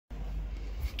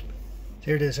So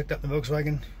here it is, hooked up in the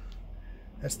Volkswagen.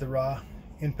 That's the raw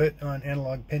input on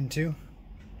analog pin 2.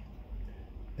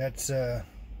 That's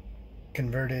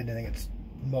converted, I think it's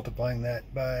multiplying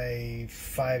that by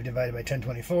 5 divided by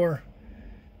 1024,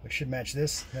 which should match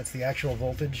this. That's the actual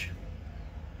voltage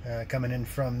coming in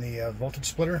from the voltage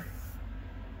splitter.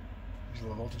 There's a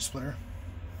little voltage splitter.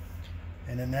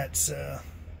 And then that's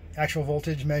actual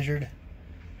voltage measured,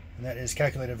 and that is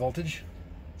calculated voltage.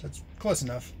 So it's close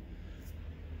enough.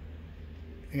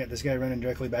 I got this guy running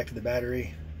directly back to the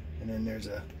battery, and then there's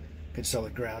a good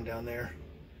solid ground down there.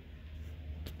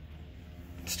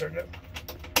 Let's start it up.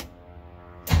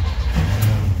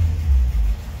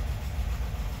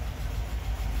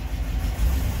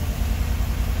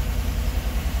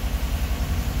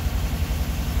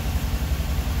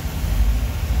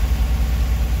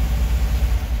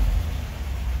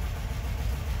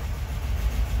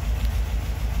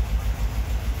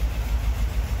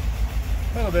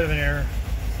 A little bit of an error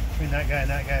between that guy and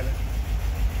that guy,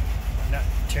 but I'm not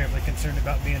terribly concerned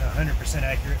about being 100%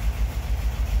 accurate.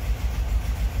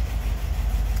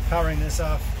 Powering this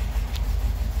off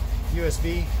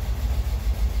USB,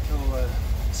 little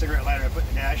cigarette lighter I put in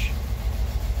the dash.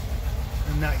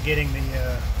 I'm not getting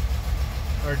the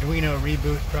Arduino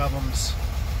reboot problems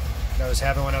that I was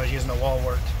having when I was using the wall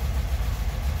wart.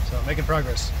 So I'm making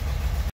progress.